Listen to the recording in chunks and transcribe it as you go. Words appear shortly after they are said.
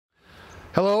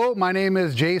Hello, my name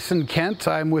is Jason Kent.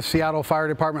 I'm with Seattle Fire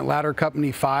Department Ladder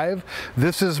Company 5.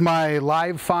 This is my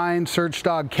live find search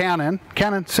dog, Cannon.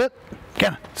 Cannon, sit.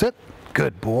 Cannon, sit.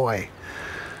 Good boy.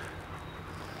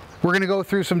 We're going to go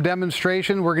through some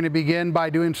demonstration. We're going to begin by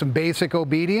doing some basic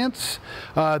obedience.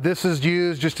 This is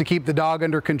used just to keep the dog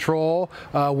under control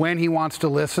when he wants to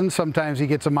listen. Sometimes he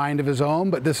gets a mind of his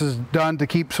own, but this is done to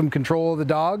keep some control of the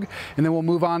dog, and then we'll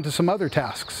move on to some other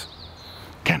tasks.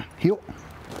 Cannon, heel.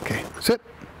 Okay, sit.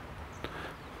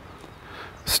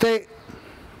 Stay.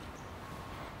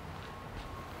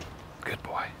 Good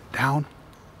boy. Down.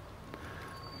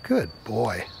 Good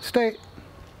boy. Stay.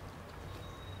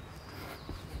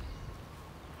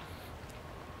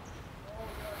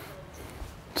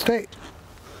 Stay.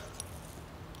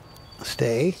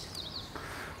 Stay.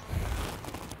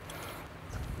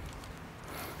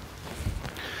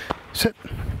 Sit.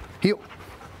 Heel.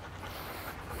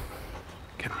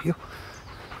 Get heel.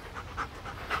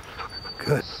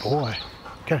 Good boy.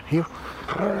 Get heel.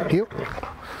 Heel.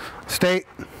 Stay.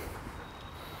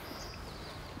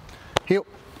 Heel.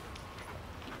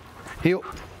 Heel.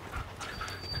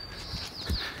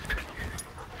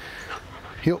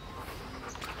 Heel.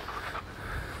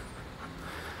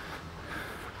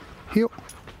 Heel.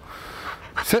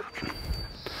 Sit.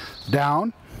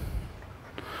 Down.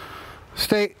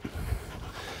 Stay.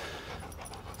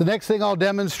 The next thing I'll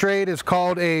demonstrate is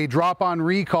called a drop-on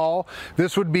recall.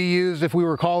 This would be used if we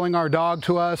were calling our dog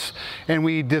to us and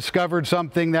we discovered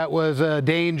something that was a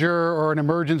danger or an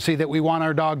emergency that we want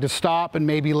our dog to stop and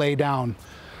maybe lay down.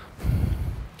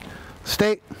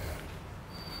 Stay.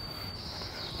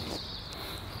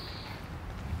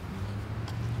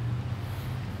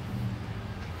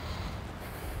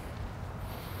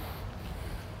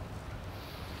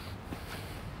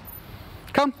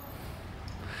 Come.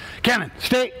 Cannon,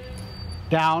 stay.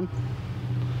 Down.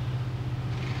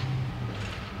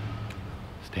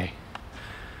 Stay.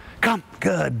 Come.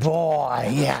 Good boy.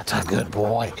 Yeah, it's a good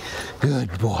boy.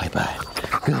 Good boy, bud.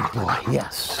 Good boy.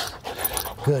 Yes.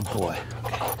 Good boy.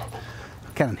 Okay.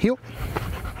 Cannon, heel.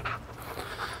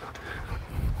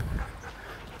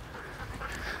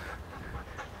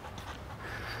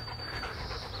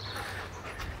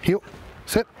 Heel.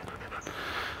 Sit.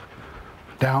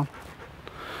 Down.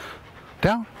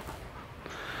 Down.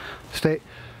 Stay.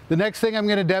 The next thing I'm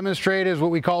going to demonstrate is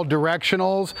what we call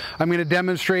directionals. I'm going to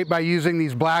demonstrate by using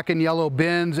these black and yellow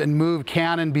bins and move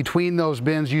Cannon between those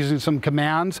bins using some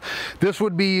commands. This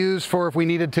would be used for if we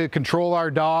needed to control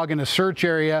our dog in a search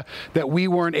area that we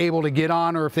weren't able to get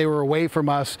on or if they were away from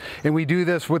us. And we do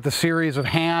this with a series of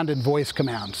hand and voice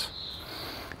commands.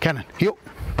 Cannon, heel.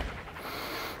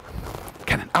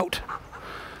 Cannon, out.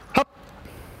 Up.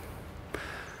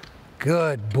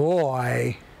 Good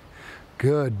boy.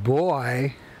 Good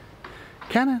boy.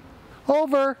 Cannon,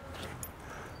 over.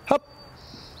 Up.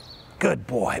 Good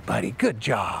boy, buddy. Good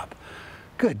job.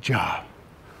 Good job.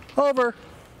 Over.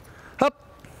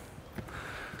 Up.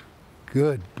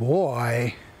 Good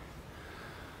boy.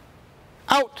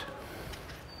 Out.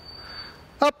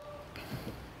 Up.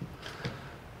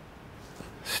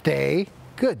 Stay.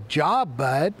 Good job,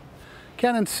 bud.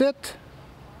 Cannon, sit.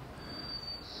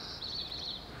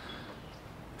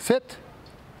 Sit.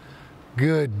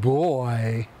 Good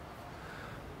boy.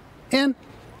 In.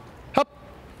 Up.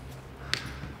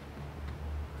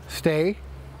 Stay.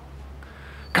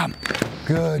 Come.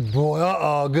 Good boy.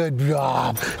 Uh-oh, good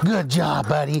job. Good job,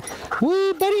 buddy.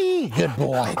 Woo, buddy. Good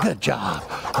boy. Good job.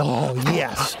 Oh,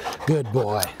 yes. Good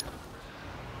boy.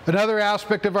 Another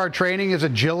aspect of our training is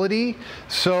agility.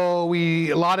 So we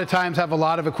a lot of times have a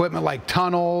lot of equipment like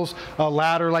tunnels, a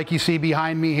ladder like you see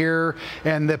behind me here.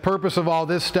 And the purpose of all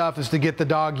this stuff is to get the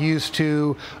dog used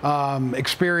to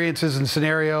experiences and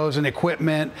scenarios and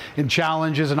equipment and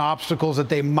challenges and obstacles that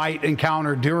they might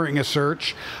encounter during a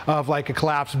search of like a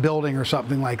collapsed building or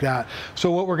something like that. So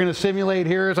what we're going to simulate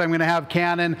here is I'm going to have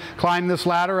Cannon climb this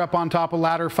ladder up on top of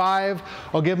ladder 5.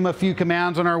 I'll give him a few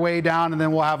commands on our way down and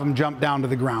then we'll have him jump down to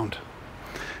the ground.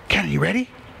 Cannon, you ready?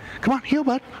 Come on, heel,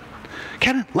 bud.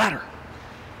 Cannon, ladder.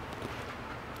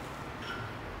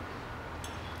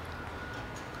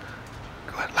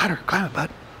 Go ahead, ladder, climb it, bud.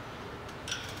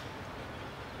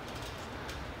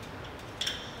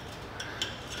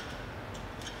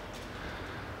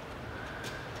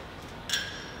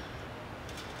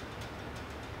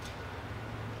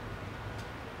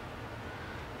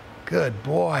 Good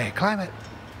boy, climb it.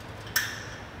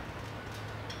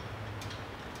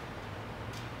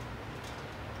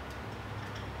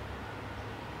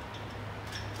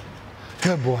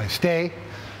 Good boy. Stay.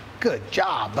 Good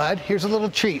job, bud. Here's a little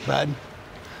treat, bud.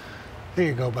 There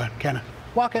you go, bud. Cannon.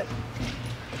 Walk it.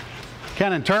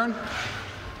 Cannon, turn.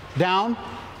 Down.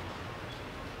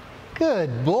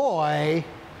 Good boy.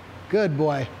 Good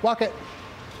boy. Walk it.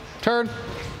 Turn.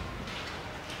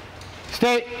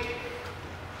 Stay.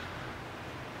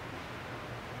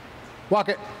 Walk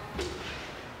it.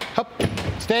 Up.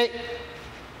 Stay.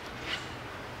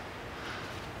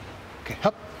 Okay,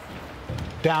 up.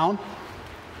 Down.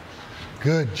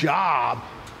 Good job.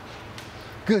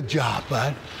 Good job,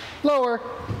 bud. Lower.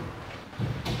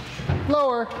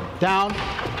 Lower. Down.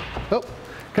 Oh,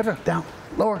 good. Down.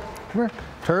 Lower. Come here.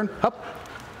 Turn. Up.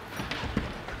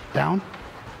 Down.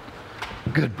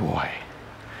 Good boy.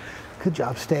 Good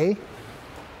job. Stay.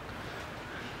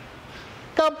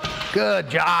 Come. Good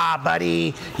job,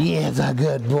 buddy. He's a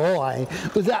good boy.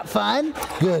 Was that fun?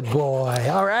 Good boy.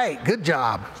 All right. Good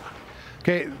job.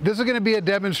 Okay, this is going to be a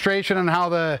demonstration on how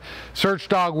the search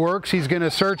dog works. He's going to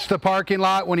search the parking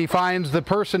lot. When he finds the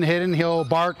person hidden, he'll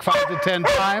bark 5 to 10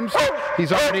 times.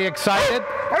 He's already excited,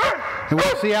 and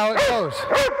we'll see how it goes.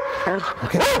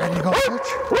 Okay, ready to go search?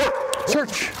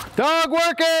 Search. Dog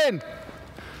working!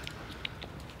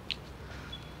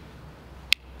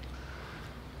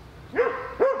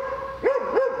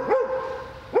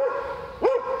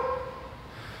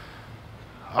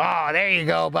 Oh, there you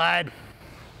go, bud.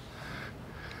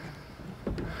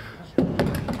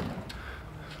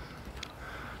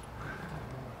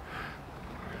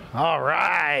 All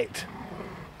right.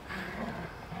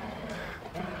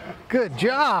 Good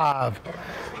job.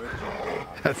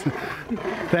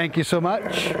 Thank you so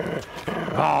much.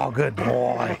 Oh, good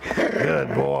boy. Good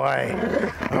boy.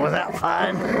 Was that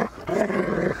fun?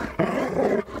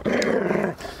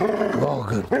 Oh,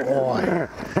 good boy.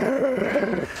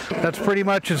 That's pretty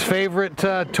much his favorite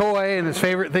toy, and his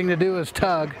favorite thing to do is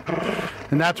tug.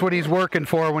 And that's what he's working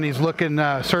for when he's looking,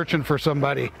 searching for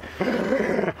somebody.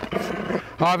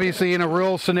 Obviously, in a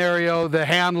real scenario, the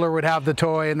handler would have the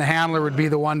toy, and the handler would be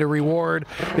the one to reward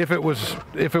if it was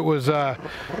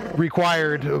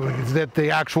required that the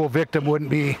actual victim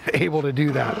wouldn't be able to do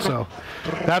that. So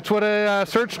that's what a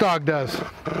search dog does.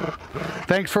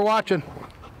 Thanks for watching.